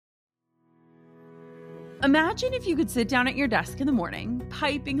Imagine if you could sit down at your desk in the morning,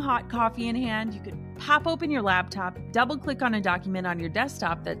 piping hot coffee in hand. You could pop open your laptop, double-click on a document on your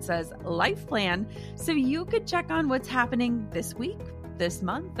desktop that says Life Plan, so you could check on what's happening this week, this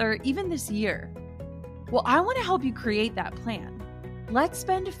month, or even this year. Well, I want to help you create that plan. Let's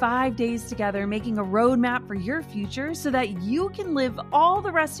spend 5 days together making a roadmap for your future so that you can live all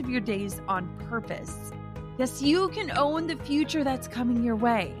the rest of your days on purpose. Yes, you can own the future that's coming your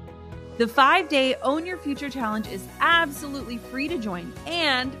way. The 5-day Own Your Future Challenge is absolutely free to join,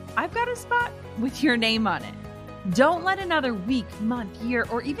 and I've got a spot with your name on it. Don't let another week, month, year,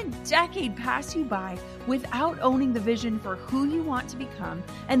 or even decade pass you by without owning the vision for who you want to become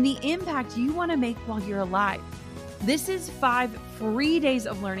and the impact you want to make while you're alive. This is 5 free days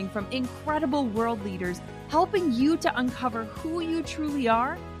of learning from incredible world leaders, helping you to uncover who you truly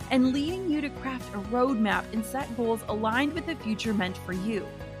are and leading you to craft a roadmap and set goals aligned with the future meant for you.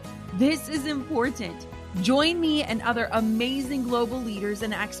 This is important. Join me and other amazing global leaders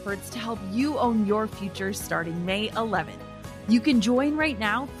and experts to help you own your future starting May 11th. You can join right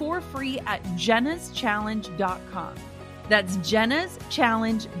now for free at jennaschallenge.com. That's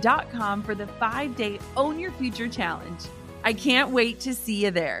jennaschallenge.com for the 5-day Own Your Future Challenge. I can't wait to see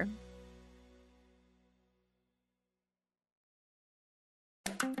you there.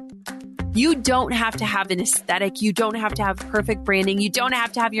 You don't have to have an aesthetic. You don't have to have perfect branding. You don't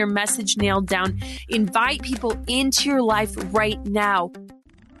have to have your message nailed down. Invite people into your life right now.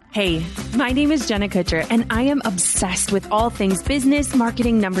 Hey, my name is Jenna Kutcher, and I am obsessed with all things business,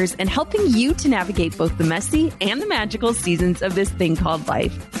 marketing, numbers, and helping you to navigate both the messy and the magical seasons of this thing called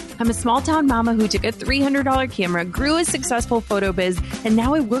life. I'm a small town mama who took a $300 camera, grew a successful photo biz, and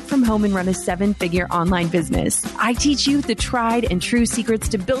now I work from home and run a 7-figure online business. I teach you the tried and true secrets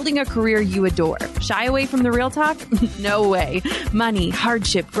to building a career you adore. Shy away from the real talk? No way. Money,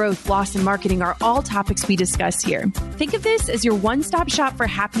 hardship, growth, loss, and marketing are all topics we discuss here. Think of this as your one-stop shop for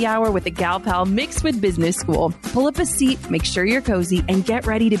happy hour with a gal pal mixed with business school. Pull up a seat, make sure you're cozy, and get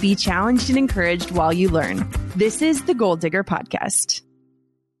ready to be challenged and encouraged while you learn. This is the Goal Digger Podcast.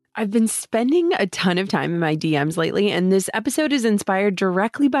 I've been spending a ton of time in my DMs lately, and this episode is inspired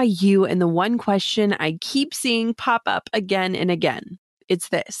directly by you and the one question I keep seeing pop up again and again. It's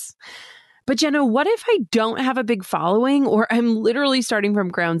this. But Jenna, what if I don't have a big following or I'm literally starting from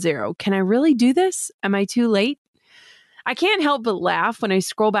ground zero? Can I really do this? Am I too late? I can't help but laugh when I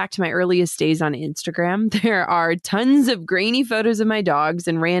scroll back to my earliest days on Instagram. There are tons of grainy photos of my dogs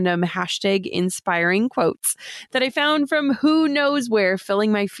and random hashtag inspiring quotes that I found from who knows where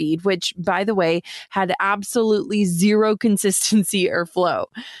filling my feed, which, by the way, had absolutely zero consistency or flow.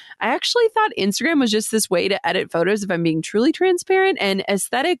 I actually thought Instagram was just this way to edit photos if I'm being truly transparent, and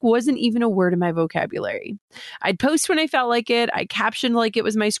aesthetic wasn't even a word in my vocabulary. I'd post when I felt like it, I captioned like it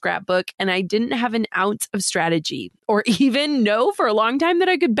was my scrapbook, and I didn't have an ounce of strategy, or even know for a long time that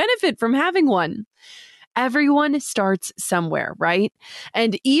I could benefit from having one. Everyone starts somewhere, right?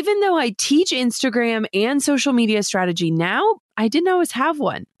 And even though I teach Instagram and social media strategy now, I didn't always have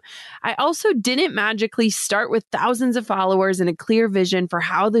one. I also didn't magically start with thousands of followers and a clear vision for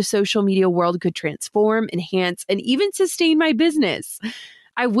how the social media world could transform, enhance, and even sustain my business.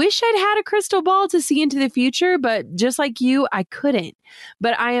 I wish I'd had a crystal ball to see into the future, but just like you, I couldn't.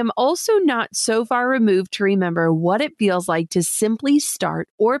 But I am also not so far removed to remember what it feels like to simply start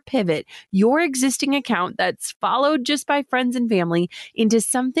or pivot your existing account that's followed just by friends and family into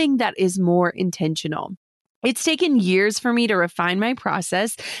something that is more intentional. It's taken years for me to refine my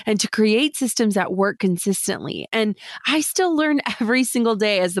process and to create systems that work consistently. And I still learn every single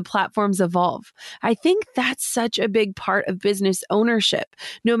day as the platforms evolve. I think that's such a big part of business ownership.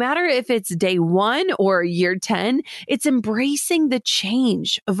 No matter if it's day 1 or year 10, it's embracing the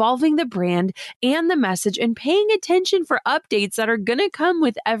change, evolving the brand and the message, and paying attention for updates that are going to come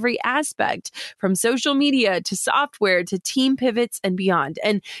with every aspect, from social media to software to team pivots and beyond,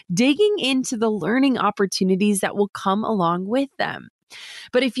 and digging into the learning opportunities that will come along with them.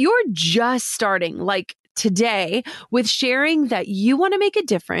 But if you're just starting, like today, with sharing that you want to make a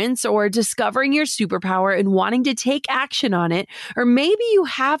difference or discovering your superpower and wanting to take action on it, or maybe you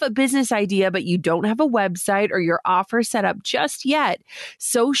have a business idea but you don't have a website or your offer set up just yet,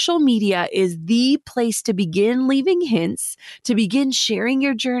 social media is the place to begin leaving hints, to begin sharing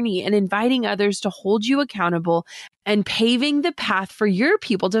your journey and inviting others to hold you accountable and paving the path for your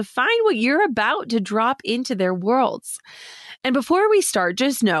people to find what you're about to drop into their worlds. And before we start,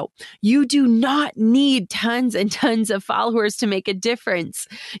 just know you do not need tons and tons of followers to make a difference.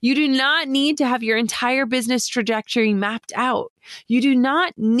 You do not need to have your entire business trajectory mapped out. You do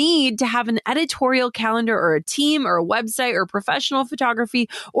not need to have an editorial calendar or a team or a website or professional photography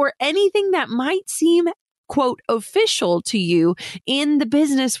or anything that might seem quote, official to you in the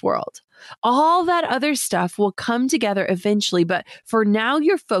business world. All that other stuff will come together eventually, but for now,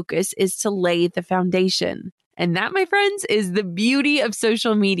 your focus is to lay the foundation. And that, my friends, is the beauty of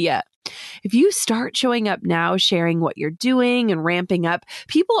social media. If you start showing up now, sharing what you're doing and ramping up,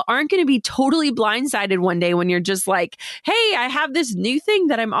 people aren't going to be totally blindsided one day when you're just like, hey, I have this new thing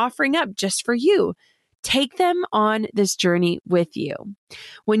that I'm offering up just for you. Take them on this journey with you.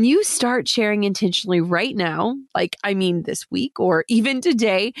 When you start sharing intentionally right now, this week or even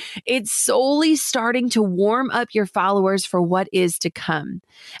today, it's solely starting to warm up your followers for what is to come.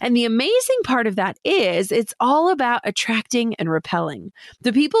 And the amazing part of that is it's all about attracting and repelling.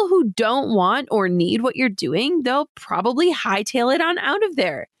 The people who don't want or need what you're doing, they'll probably hightail it on out of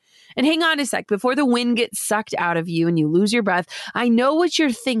there. And hang on a sec, before the wind gets sucked out of you and you lose your breath, I know what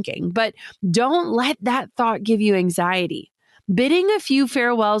you're thinking, but don't let that thought give you anxiety. Bidding a few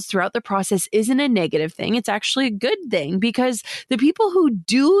farewells throughout the process isn't a negative thing. It's actually a good thing because the people who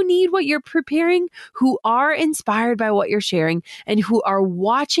do need what you're preparing, who are inspired by what you're sharing, and who are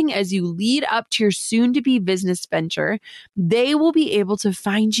watching as you lead up to your soon-to-be business venture, they will be able to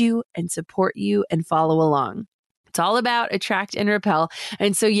find you and support you and follow along. It's all about attract and repel.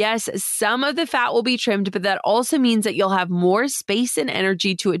 And so, yes, some of the fat will be trimmed, but that also means that you'll have more space and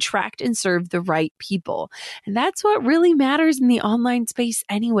energy to attract and serve the right people. And that's what really matters in the online space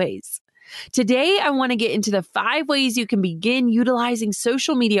anyways. Today, I want to get into the 5 ways you can begin utilizing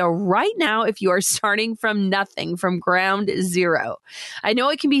social media right now if you are starting from nothing, from ground zero. I know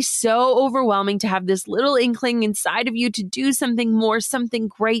it can be so overwhelming to have this little inkling inside of you to do something more, something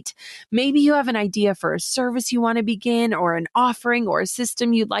great. Maybe you have an idea for a service you want to begin, or an offering or a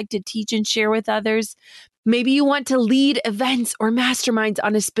system you'd like to teach and share with others. Maybe you want to lead events or masterminds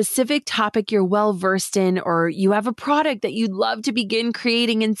on a specific topic you're well versed in, or you have a product that you'd love to begin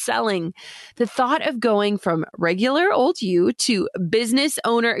creating and selling. The thought of going from regular old you to business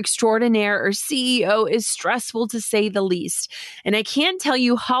owner extraordinaire or CEO is stressful to say the least. And I can't tell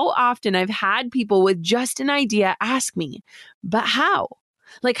you how often I've had people with just an idea ask me, but how?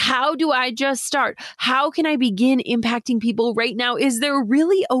 How do I just start? How can I begin impacting people right now? Is there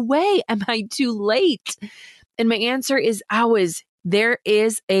really a way? Am I too late? And my answer is always, there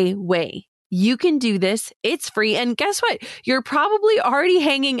is a way. You can do this. It's free. And guess what? You're probably already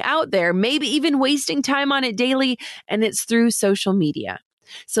hanging out there, maybe even wasting time on it daily, and it's through social media.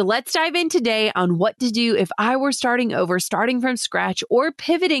 So let's dive in today on what to do if I were starting over, starting from scratch, or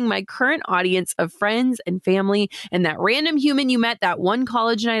pivoting my current audience of friends and family and that random human you met that one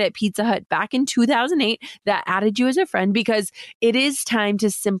college night at Pizza Hut back in 2008 that added you as a friend, because it is time to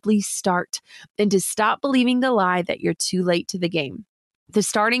simply start and to stop believing the lie that you're too late to the game. The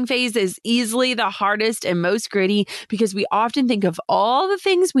starting phase is easily the hardest and most gritty because we often think of all the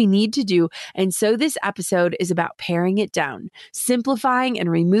things we need to do. And so this episode is about paring it down, simplifying and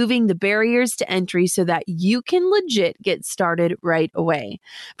removing the barriers to entry so that you can legit get started right away.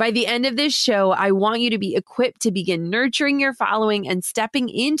 By the end of this show, I want you to be equipped to begin nurturing your following and stepping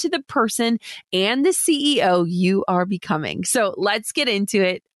into the person and the CEO you are becoming. So let's get into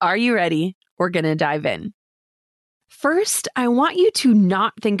it. Are you ready? We're going to dive in. First, I want you to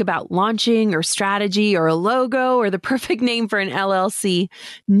not think about launching or strategy or a logo or the perfect name for an LLC.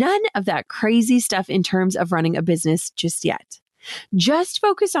 None of that crazy stuff in terms of running a business just yet. Just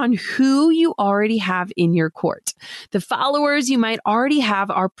focus on who you already have in your court. The followers you might already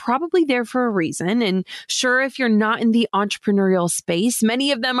have are probably there for a reason. And sure, if you're not in the entrepreneurial space,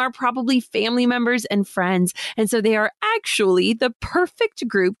 many of them are probably family members and friends. And so they are actually the perfect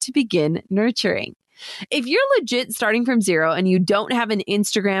group to begin nurturing. If you're legit starting from zero and you don't have an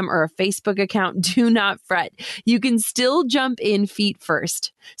Instagram or a Facebook account, do not fret. You can still jump in feet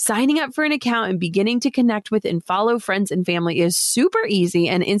first. Signing up for an account and beginning to connect with and follow friends and family is super easy,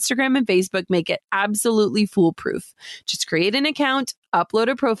 and Instagram and Facebook make it absolutely foolproof. Just create an account, upload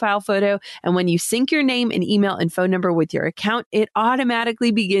a profile photo, and when you sync your name and email and phone number with your account, it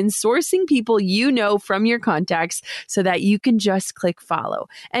automatically begins sourcing people you know from your contacts so that you can just click follow.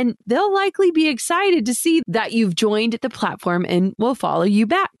 And they'll likely be excited to see that you've joined the platform and will follow you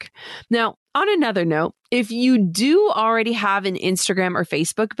back. Now, on another note, if you do already have an Instagram or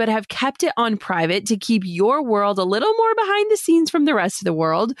Facebook, but have kept it on private to keep your world a little more behind the scenes from the rest of the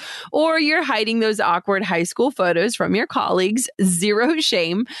world, or you're hiding those awkward high school photos from your colleagues, zero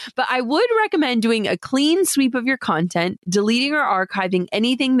shame. But I would recommend doing a clean sweep of your content, deleting or archiving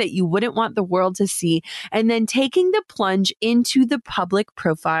anything that you wouldn't want the world to see, and then taking the plunge into the public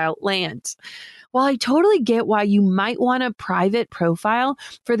profile land. While I totally get why you might want a private profile,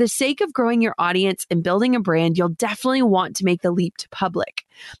 for the sake of growing your audience and building a brand, you'll definitely want to make the leap to public.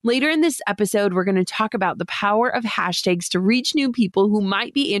 Later in this episode, we're going to talk about the power of hashtags to reach new people who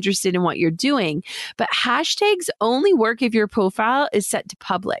might be interested in what you're doing. But hashtags only work if your profile is set to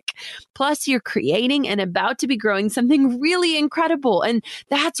public. Plus, you're creating and about to be growing something really incredible. And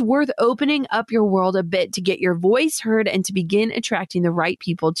that's worth opening up your world a bit to get your voice heard and to begin attracting the right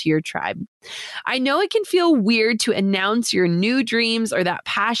people to your tribe. I know it can feel weird to announce your new dreams or that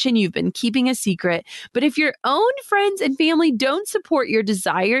passion you've been keeping a secret, but if your own friends and family don't support your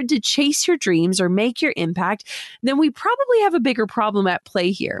desire to chase your dreams or make your impact, then we probably have a bigger problem at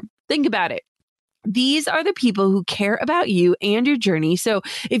play here. Think about it. These are the people who care about you and your journey. So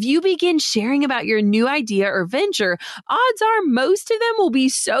if you begin sharing about your new idea or venture, odds are most of them will be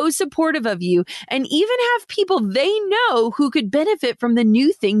so supportive of you and even have people they know who could benefit from the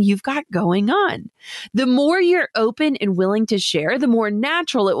new thing you've got going on. The more you're open and willing to share, the more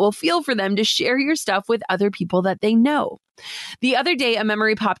natural it will feel for them to share your stuff with other people that they know. The other day, a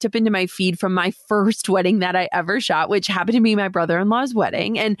memory popped up into my feed from my first wedding that I ever shot, which happened to be my brother-in-law's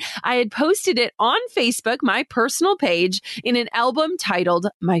wedding. And I had posted it on Facebook, my personal page, in an album titled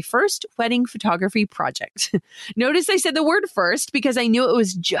My First Wedding Photography Project. Notice I said the word first because I knew it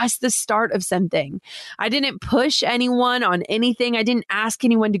was just the start of something. I didn't push anyone on anything. I didn't ask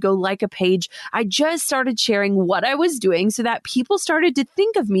anyone to go like a page. I just started sharing what I was doing so that people started to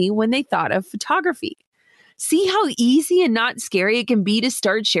think of me when they thought of photography. See how easy and not scary it can be to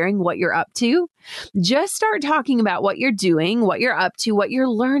start sharing what you're up to? Just start talking about what you're doing, what you're up to, what you're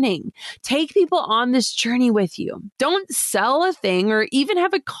learning. Take people on this journey with you. Don't sell a thing or even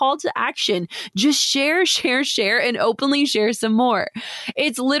have a call to action. Just share, and openly share some more.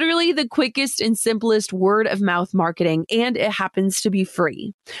 It's literally the quickest and simplest word of mouth marketing, and it happens to be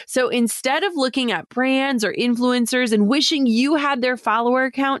free. So instead of looking at brands or influencers and wishing you had their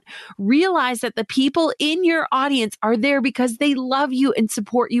follower count, realize that the people in your audience are there because they love you and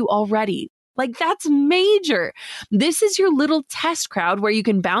support you already. Like, that's major. This is your little test crowd where you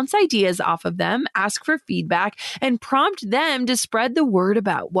can bounce ideas off of them, ask for feedback, and prompt them to spread the word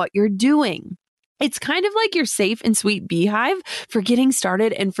about what you're doing. It's kind of like your safe and sweet beehive for getting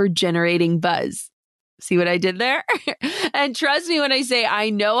started and for generating buzz. See what I did there? And trust me when I say I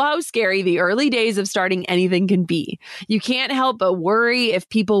know how scary the early days of starting anything can be. You can't help but worry if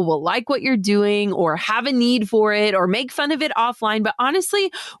people will like what you're doing or have a need for it or make fun of it offline. But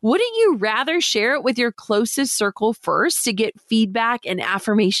honestly, wouldn't you rather share it with your closest circle first to get feedback and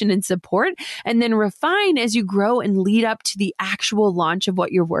affirmation and support, and then refine as you grow and lead up to the actual launch of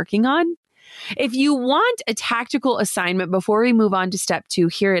what you're working on? If you want a tactical assignment before we move on to step 2,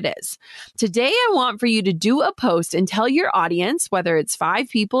 here it is. Today, I want for you to do a post and tell your audience, whether it's 5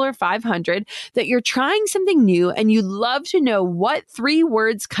 people or 500, that you're trying something new and you'd love to know what 3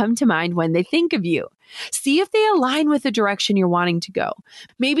 words come to mind when they think of you. See if they align with the direction you're wanting to go.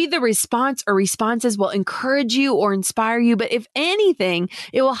 Maybe the response or responses will encourage you or inspire you, but if anything,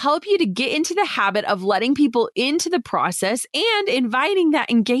 it will help you to get into the habit of letting people into the process and inviting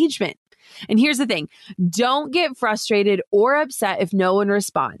that engagement. And here's the thing, don't get frustrated or upset if no one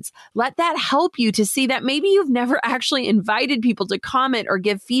responds. Let that help you to see that maybe you've never actually invited people to comment or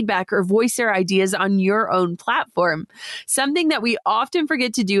give feedback or voice their ideas on your own platform, something that we often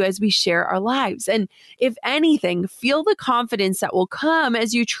forget to do as we share our lives. And if anything, feel the confidence that will come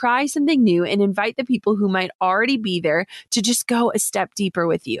as you try something new and invite the people who might already be there to just go a step deeper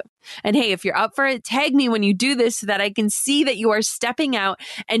with you. And hey, if you're up for it, tag me when you do this so that I can see that you are stepping out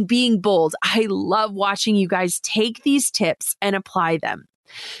and being bold. I love watching you guys take these tips and apply them.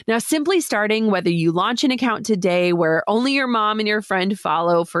 Now, simply starting, whether you launch an account today where only your mom and your friend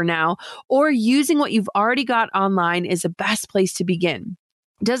follow for now, or using what you've already got online is the best place to begin.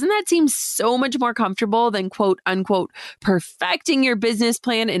 Doesn't that seem so much more comfortable than quote unquote perfecting your business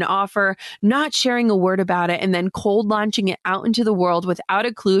plan and offer, not sharing a word about it, and then cold launching it out into the world without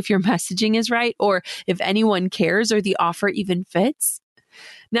a clue if your messaging is right or if anyone cares or the offer even fits?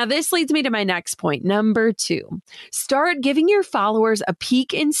 Now, this leads me to my next point, number 2. Start giving your followers a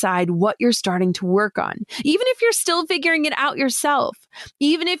peek inside what you're starting to work on, even if you're still figuring it out yourself.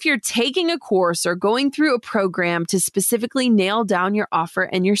 Even if you're taking a course or going through a program to specifically nail down your offer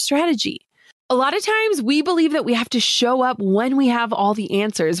and your strategy. A lot of times we believe that we have to show up when we have all the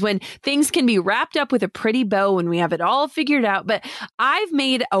answers, when things can be wrapped up with a pretty bow, when we have it all figured out. But I've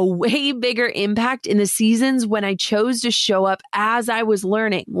made a way bigger impact in the seasons when I chose to show up as I was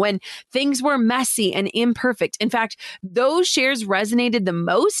learning, when things were messy and imperfect. In fact, those shares resonated the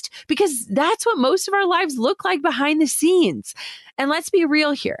most because that's what most of our lives look like behind the scenes. And let's be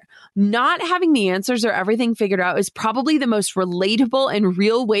real here. Not having the answers or everything figured out is probably the most relatable and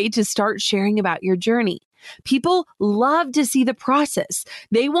real way to start sharing about your journey. People love to see the process.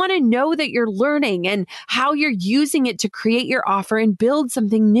 They want to know that you're learning and how you're using it to create your offer and build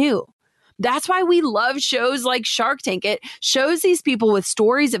something new. That's why we love shows like Shark Tank. It shows these people with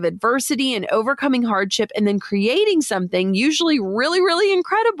stories of adversity and overcoming hardship and then creating something usually really, really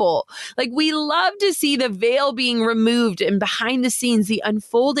incredible. Like, we love to see the veil being removed and behind the scenes, the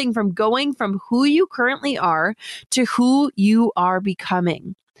unfolding from going from who you currently are to who you are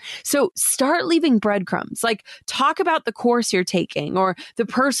becoming. So start leaving breadcrumbs, like talk about the course you're taking or the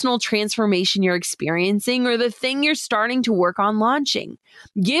personal transformation you're experiencing or the thing you're starting to work on launching.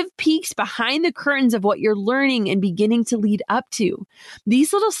 Give peeks behind the curtains of what you're learning and beginning to lead up to.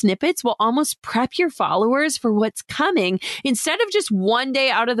 These little snippets will almost prep your followers for what's coming instead of just one day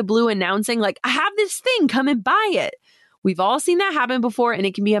out of the blue announcing like, I have this thing, come and buy it. We've all seen that happen before, and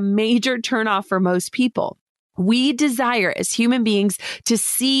it can be a major turnoff for most people. We desire as human beings to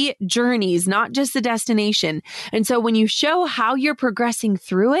see journeys, not just the destination. And so when you show how you're progressing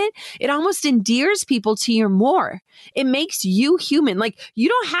through it, it almost endears people to you more. It makes you human. Like, you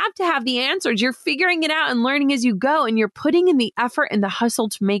don't have to have the answers. You're figuring it out and learning as you go, and you're putting in the effort and the hustle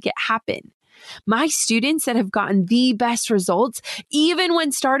to make it happen. My students that have gotten the best results, even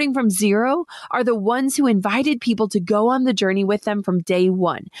when starting from zero, are the ones who invited people to go on the journey with them from day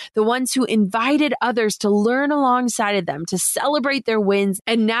one. The ones who invited others to learn alongside of them, to celebrate their wins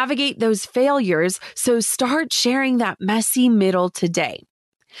and navigate those failures. So start sharing that messy middle today.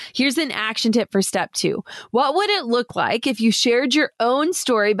 Here's an action tip for step 2. What would it look like if you shared your own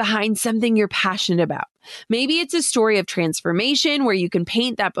story behind something you're passionate about? Maybe it's a story of transformation where you can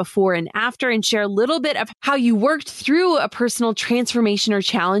paint that before and after and share a little bit of how you worked through a personal transformation or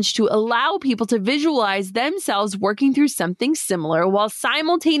challenge to allow people to visualize themselves working through something similar while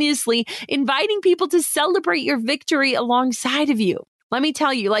simultaneously inviting people to celebrate your victory alongside of you. Let me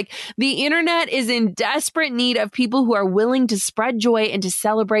tell you, like, the internet is in desperate need of people who are willing to spread joy and to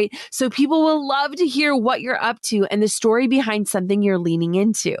celebrate. So people will love to hear what you're up to and the story behind something you're leaning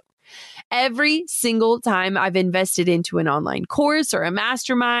into. Every single time I've invested into an online course or a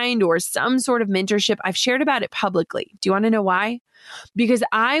mastermind or some sort of mentorship, I've shared about it publicly. Do you want to know why? Because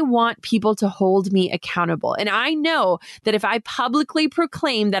I want people to hold me accountable. And I know that if I publicly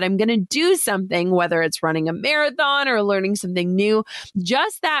proclaim that I'm going to do something, whether it's running a marathon or learning something new,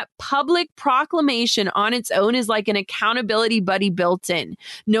 just that public proclamation on its own is like an accountability buddy built in.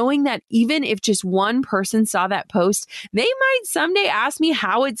 Knowing that even if just one person saw that post, they might someday ask me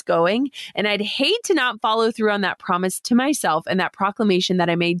how it's going. And I'd hate to not follow through on that promise to myself and that proclamation that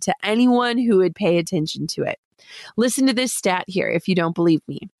I made to anyone who would pay attention to it. Listen to this stat here if you don't believe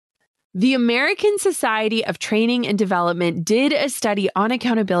me. The American Society of Training and Development did a study on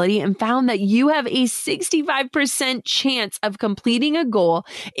accountability and found that you have a 65% chance of completing a goal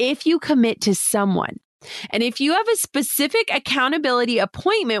if you commit to someone. And if you have a specific accountability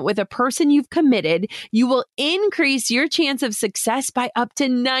appointment with a person you've committed, you will increase your chance of success by up to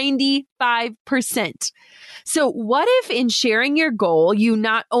 95%. So what if in sharing your goal, you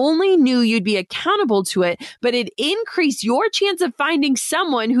not only knew you'd be accountable to it, but it increased your chance of finding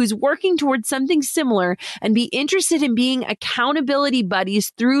someone who's working towards something similar and be interested in being accountability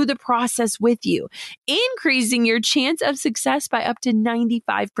buddies through the process with you, increasing your chance of success by up to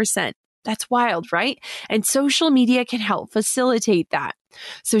 95%. That's wild, right? And social media can help facilitate that.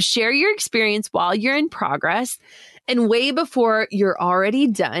 So share your experience while you're in progress, and way before you're already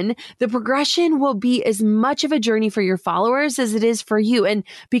done. The progression will be as much of a journey for your followers as it is for you. And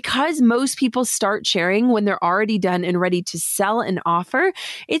because most people start sharing when they're already done and ready to sell an offer,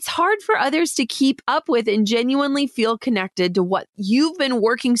 it's hard for others to keep up with and genuinely feel connected to what you've been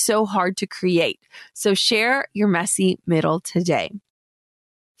working so hard to create. So share your messy middle today.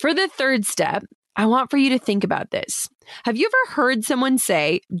 For the third step, I want for you to think about this. Have you ever heard someone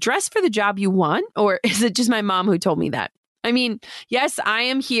say, dress for the job you want? Or is it just my mom who told me that? I mean, yes, I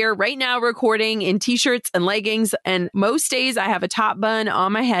am here right now recording in t-shirts and leggings, and most days I have a top bun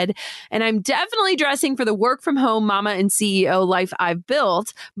on my head, and I'm definitely dressing for the work from home mama and CEO life I've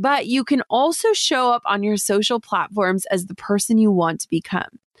built, but you can also show up on your social platforms as the person you want to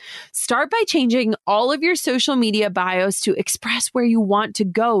become. Start by changing all of your social media bios to express where you want to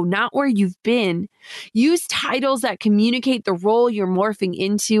go, not where you've been. Use titles that communicate the role you're morphing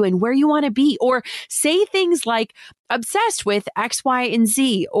into and where you want to be, or say things like obsessed with X, Y, and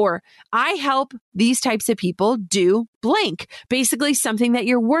Z, or I help these types of people do blank. Basically something that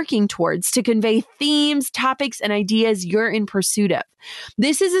you're working towards to convey themes, topics, and ideas you're in pursuit of.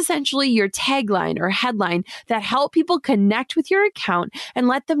 This is essentially your tagline or headline that help people connect with your account and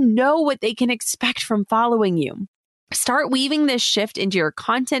let them know what they can expect from following you. Start weaving this shift into your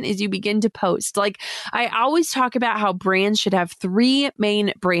content as you begin to post. Like I always talk about how brands should have 3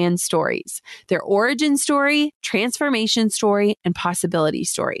 main brand stories: their origin story, transformation story, and possibility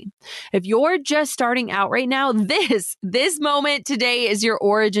story. If you're just starting out right now, this moment today is your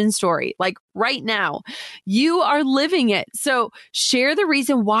origin story. Like right now, you are living it. So share the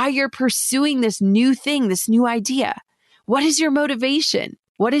reason why you're pursuing this new thing, this new idea. What is your motivation?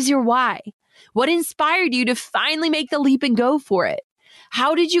 What is your why? What inspired you to finally make the leap and go for it?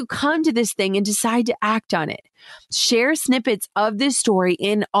 How did you come to this thing and decide to act on it? Share snippets of this story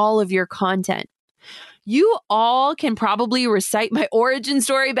in all of your content. You all can probably recite my origin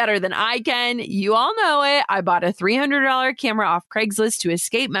story better than I can. You all know it. I bought a $300 camera off Craigslist to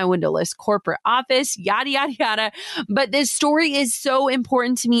escape my windowless corporate office, yada, yada, yada. But this story is so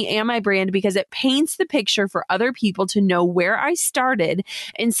important to me and my brand because it paints the picture for other people to know where I started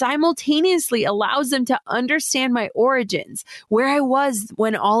and simultaneously allows them to understand my origins, where I was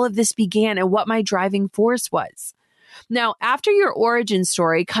when all of this began and what my driving force was. Now, after your origin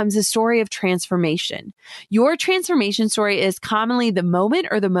story comes a story of transformation. Your transformation story is commonly the moment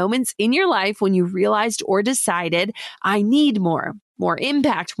or the moments in your life when you realized or decided, I need more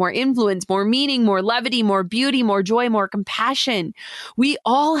impact, more influence, more meaning, more levity, more beauty, more joy, more compassion. We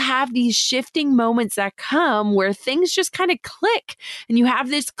all have these shifting moments that come where things just kind of click and you have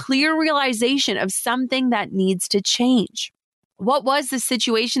this clear realization of something that needs to change. What was the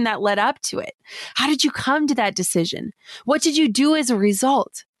situation that led up to it? How did you come to that decision? What did you do as a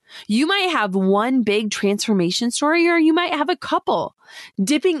result? You might have one big transformation story, or you might have a couple.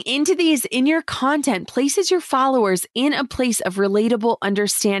 Dipping into these in your content places your followers in a place of relatable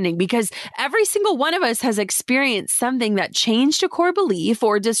understanding because every single one of us has experienced something that changed a core belief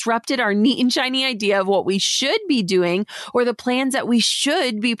or disrupted our neat and shiny idea of what we should be doing or the plans that we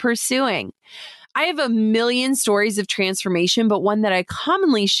should be pursuing. I have a million stories of transformation, but one that I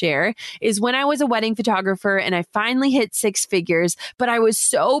commonly share is when I was a wedding photographer and I finally hit 6 figures, but I was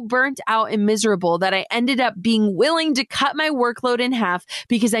so burnt out and miserable that I ended up being willing to cut my workload in half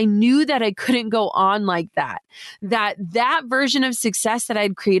because I knew that I couldn't go on like that. That version of success that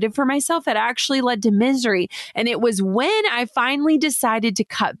I'd created for myself had actually led to misery. And it was when I finally decided to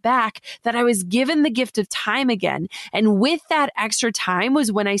cut back that I was given the gift of time again. And with that extra time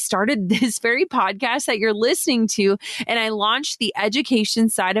was when I started this very podcast that you're listening to, and I launched the education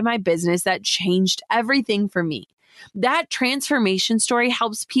side of my business that changed everything for me. That transformation story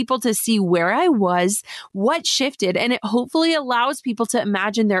helps people to see where I was, what shifted, and it hopefully allows people to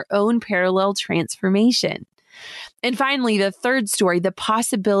imagine their own parallel transformation. And finally, the third story, the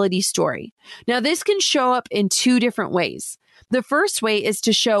possibility story. Now, this can show up in 2 different ways. The first way is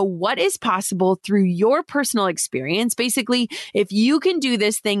to show what is possible through your personal experience. Basically, if you can do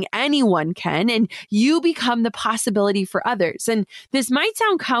this thing, anyone can, and you become the possibility for others. And this might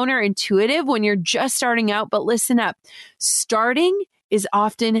sound counterintuitive when you're just starting out, but listen up. Starting is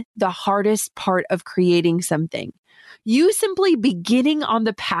often the hardest part of creating something. You simply beginning on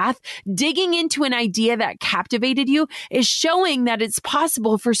the path, digging into an idea that captivated you, is showing that it's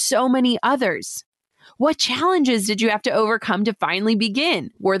possible for so many others. What challenges did you have to overcome to finally begin?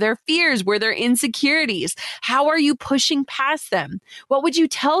 Were there fears? Were there insecurities? How are you pushing past them? What would you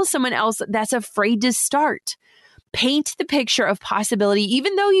tell someone else that's afraid to start? Paint the picture of possibility,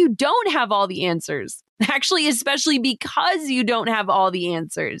 even though you don't have all the answers. Actually, especially because you don't have all the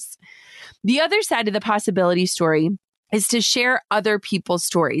answers. The other side of the possibility story is to share other people's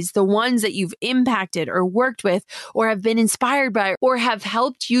stories, the ones that you've impacted or worked with or have been inspired by or have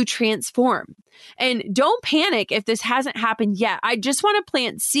helped you transform. And don't panic if this hasn't happened yet. I just want to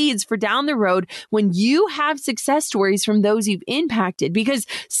plant seeds for down the road when you have success stories from those you've impacted, because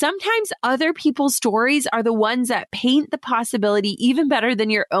sometimes other people's stories are the ones that paint the possibility even better than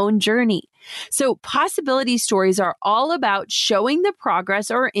your own journey. So possibility stories are all about showing the progress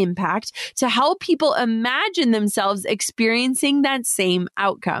or impact to help people imagine themselves experiencing that same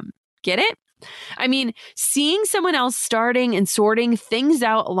outcome. Get it? I mean, seeing someone else starting and sorting things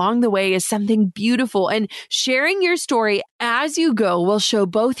out along the way is something beautiful, and sharing your story as you go will show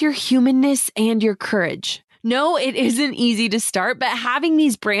both your humanness and your courage. No, it isn't easy to start, but having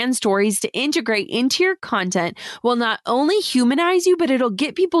these brand stories to integrate into your content will not only humanize you, but it'll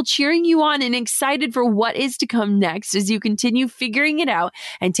get people cheering you on and excited for what is to come next as you continue figuring it out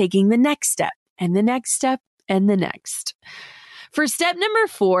and taking the next step and the next step and the next. For step number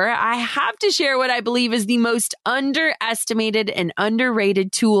 4, I have to share what I believe is the most underestimated and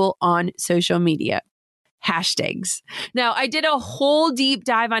underrated tool on social media. hashtags. Now, I did a whole deep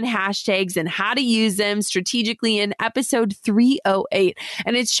dive on hashtags and how to use them strategically in episode 308,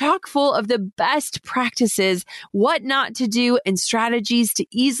 and it's chock full of the best practices, what not to do, and strategies to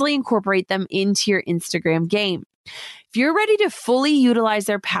easily incorporate them into your Instagram game. If you're ready to fully utilize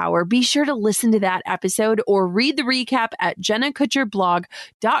their power, be sure to listen to that episode or read the recap at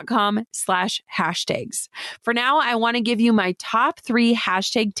jennakutcherblog.com/hashtags. For now, I want to give you my top 3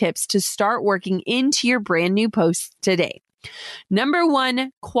 hashtag tips to start working into your brand new posts today. Number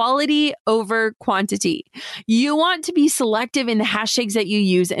 1, quality over quantity. You want to be selective in the hashtags that you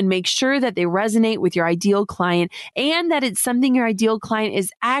use and make sure that they resonate with your ideal client and that it's something your ideal client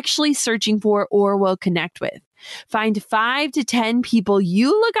is actually searching for or will connect with. Find 5 to 10 people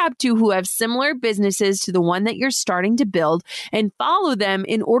you look up to who have similar businesses to the one that you're starting to build and follow them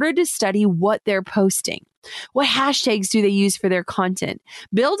in order to study what they're posting. What hashtags do they use for their content?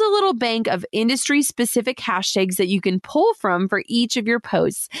 Build a little bank of industry-specific hashtags that you can pull from for each of your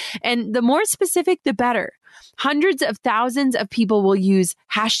posts. And the more specific, the better. Hundreds of thousands of people will use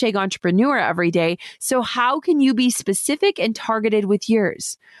hashtag entrepreneur every day. So how can you be specific and targeted with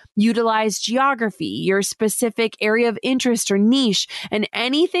yours? Utilize geography, your specific area of interest or niche, and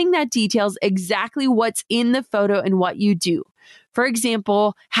anything that details exactly what's in the photo and what you do. For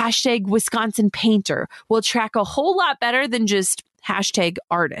example, hashtag Wisconsin painter will track a whole lot better than just hashtag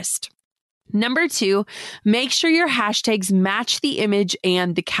artist. Number 2, make sure your hashtags match the image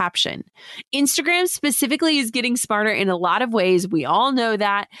and the caption. Instagram specifically is getting smarter in a lot of ways. We all know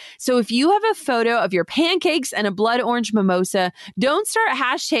that. So if you have a photo of your pancakes and a blood orange mimosa, don't start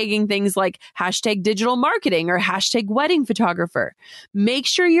hashtagging things like hashtag digital marketing or hashtag wedding photographer. Make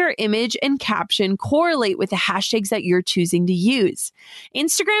sure your image and caption correlate with the hashtags that you're choosing to use.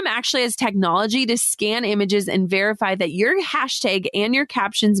 Instagram actually has technology to scan images and verify that your hashtag and your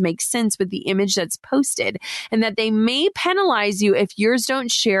captions make sense with the image that's posted, and that they may penalize you if yours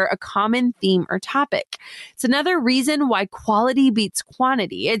don't share a common theme or topic. It's another reason why quality beats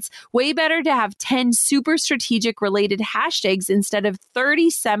quantity. It's way better to have 10 super strategic related hashtags instead of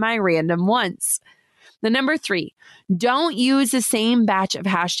 30 semi-random ones. The number 3, don't use the same batch of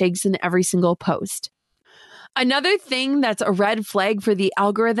hashtags in every single post. Another thing that's a red flag for the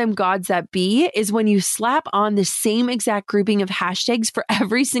algorithm gods that be is when you slap on the same exact grouping of hashtags for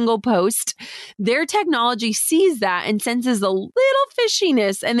every single post. Their technology sees that and senses a little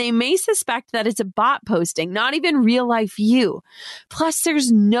fishiness, and they may suspect that it's a bot posting, not even real life you. Plus, there's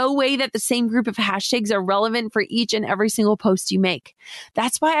no way that the same group of hashtags are relevant for each and every single post you make.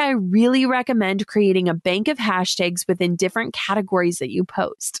 That's why I really recommend creating a bank of hashtags within different categories that you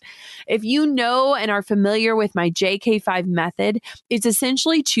post. If you know and are familiar with my JK5 method, it's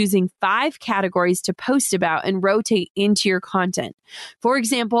essentially choosing 5 categories to post about and rotate into your content. For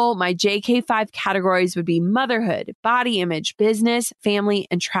example, my JK5 categories would be motherhood, body image, business, family,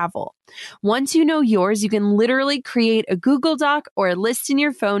 and travel. Once you know yours, you can literally create a Google Doc or a list in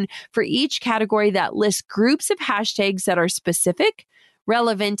your phone for each category that lists groups of hashtags that are specific,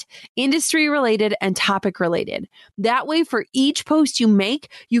 relevant, industry related, and topic related. That way, for each post you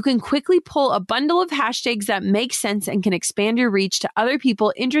make, you can quickly pull a bundle of hashtags that make sense and can expand your reach to other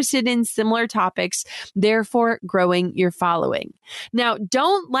people interested in similar topics, therefore growing your following. Now,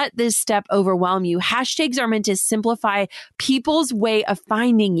 don't let this step overwhelm you. Hashtags are meant to simplify people's way of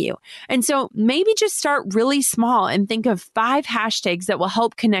finding you. And so maybe just start really small and think of 5 hashtags that will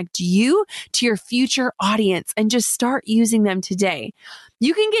help connect you to your future audience and just start using them today.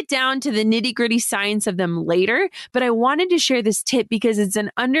 You can get down to the nitty-gritty science of them later, but I wanted to share this tip because it's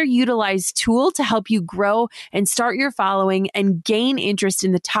an underutilized tool to help you grow and start your following and gain interest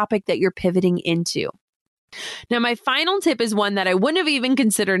in the topic that you're pivoting into. Now, my final tip is one that I wouldn't have even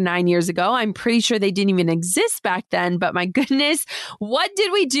considered 9 years ago. I'm pretty sure they didn't even exist back then, but my goodness, what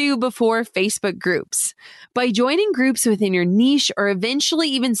did we do before Facebook groups? By joining groups within your niche or eventually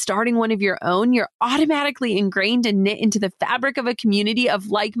even starting one of your own, you're automatically ingrained and knit into the fabric of a community of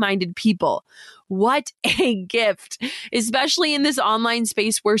like-minded people. What a gift, especially in this online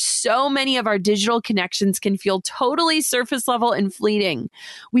space where so many of our digital connections can feel totally surface level and fleeting.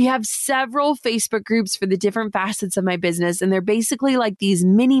 We have several Facebook groups for the different facets of my business, and they're basically like these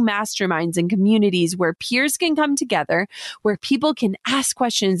mini masterminds and communities where peers can come together, where people can ask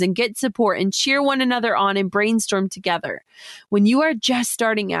questions and get support and cheer one another on and brainstorm together. When you are just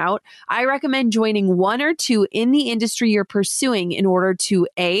starting out, I recommend joining 1 or 2 in the industry you're pursuing in order to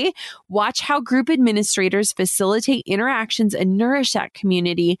A, watch how group administrators facilitate interactions and nourish that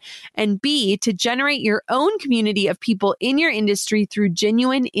community, and B, to generate your own community of people in your industry through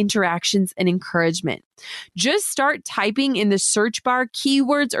genuine interactions and encouragement. Just start typing in the search bar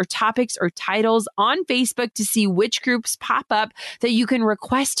keywords or topics or titles on Facebook to see which groups pop up that you can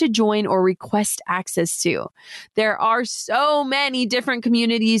request to join or request access to. There are so many different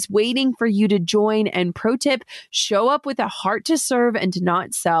communities waiting for you to join. And pro tip, show up with a heart to serve and to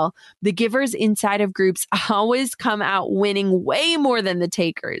not sell. The givers inside of groups always come out winning way more than the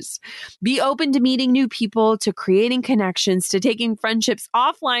takers. Be open to meeting new people, to creating connections, to taking friendships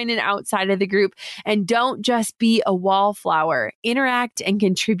offline and outside of the group. And don't just be a wallflower. Interact and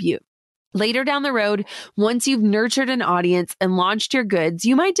contribute. Later down the road, once you've nurtured an audience and launched your goods,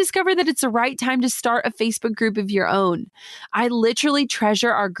 you might discover that it's the right time to start a Facebook group of your own. I literally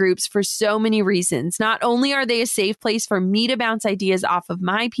treasure our groups for so many reasons. Not only are they a safe place for me to bounce ideas off of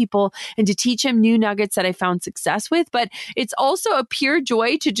my people and to teach them new nuggets that I found success with, but it's also a pure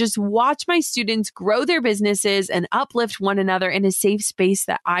joy to just watch my students grow their businesses and uplift one another in a safe space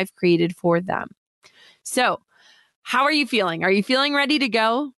that I've created for them. So, how are you feeling? Are you feeling ready to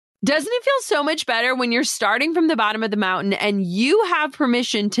go? Doesn't it feel so much better when you're starting from the bottom of the mountain and you have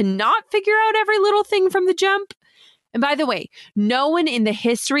permission to not figure out every little thing from the jump? And by the way, no one in the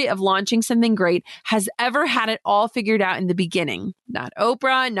history of launching something great has ever had it all figured out in the beginning. Not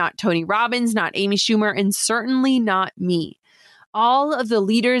Oprah, not Tony Robbins, not Amy Schumer, and certainly not me. All of the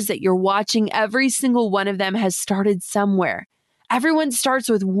leaders that you're watching, every single one of them has started somewhere. Everyone starts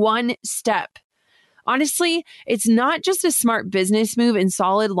with one step. Honestly, it's not just a smart business move and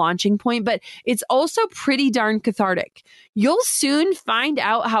solid launching point, but it's also pretty darn cathartic. You'll soon find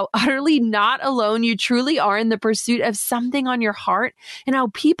out how utterly not alone you truly are in the pursuit of something on your heart, and how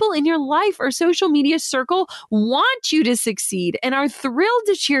people in your life or social media circle want you to succeed and are thrilled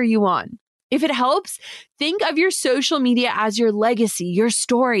to cheer you on. If it helps, think of your social media as your legacy, your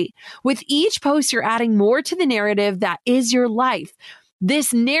story. With each post, you're adding more to the narrative that is your life.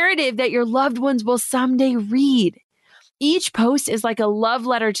 This narrative that your loved ones will someday read. Each post is like a love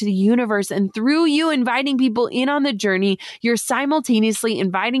letter to the universe, and through you inviting people in on the journey, you're simultaneously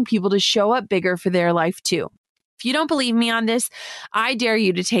inviting people to show up bigger for their life too. If you don't believe me on this, I dare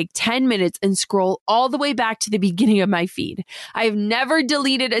you to take 10 minutes and scroll all the way back to the beginning of my feed. I have never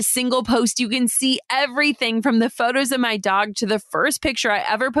deleted a single post. You can see everything from the photos of my dog to the first picture I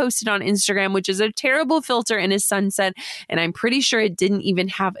ever posted on Instagram, which is a terrible filter in a sunset, and I'm pretty sure it didn't even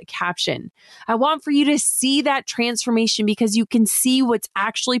have a caption. I want for you to see that transformation because you can see what's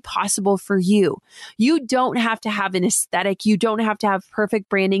actually possible for you. You don't have to have an aesthetic. You don't have to have perfect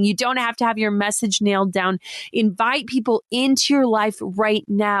branding. You don't have to have your message nailed down. Invite people into your life right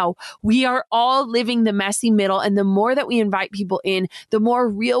now. We are all living the messy middle, and the more that we invite people in, the more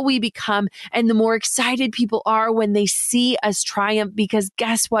real we become, and the more excited people are when they see us triumph, because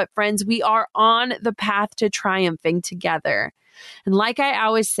guess what, friends? We are on the path to triumphing together. And like I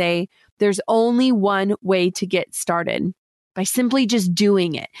always say, there's only one way to get started. By simply just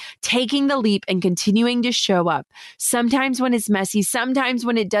doing it, taking the leap and continuing to show up. Sometimes when it's messy, sometimes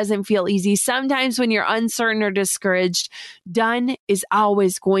when it doesn't feel easy, sometimes when you're uncertain or discouraged, done is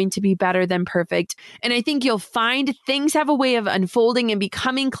always going to be better than perfect. And I think you'll find things have a way of unfolding and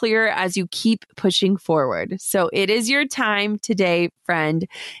becoming clearer as you keep pushing forward. So it is your time today, friend.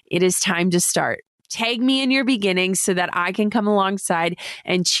 It is time to start. Tag me in your beginnings so that I can come alongside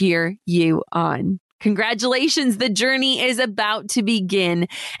and cheer you on. Congratulations, the journey is about to begin.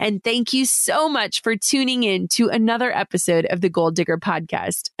 And thank you so much for tuning in to another episode of the Goal Digger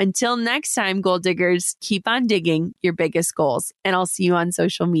Podcast. Until next time, Goal Diggers, keep on digging your biggest goals, and I'll see you on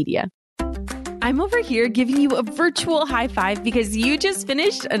social media. I'm over here giving you a virtual high five because you just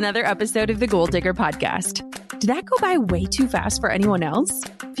finished another episode of the Goal Digger Podcast. Did that go by way too fast for anyone else?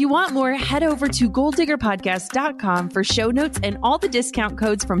 If you want more, head over to goaldiggerpodcast.com for show notes and all the discount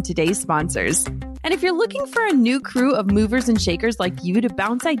codes from today's sponsors. And if you're looking for a new crew of movers and shakers like you to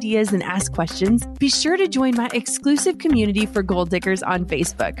bounce ideas and ask questions, be sure to join my exclusive community for Goal Diggers on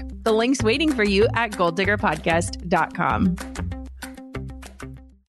Facebook. The link's waiting for you at goaldiggerpodcast.com.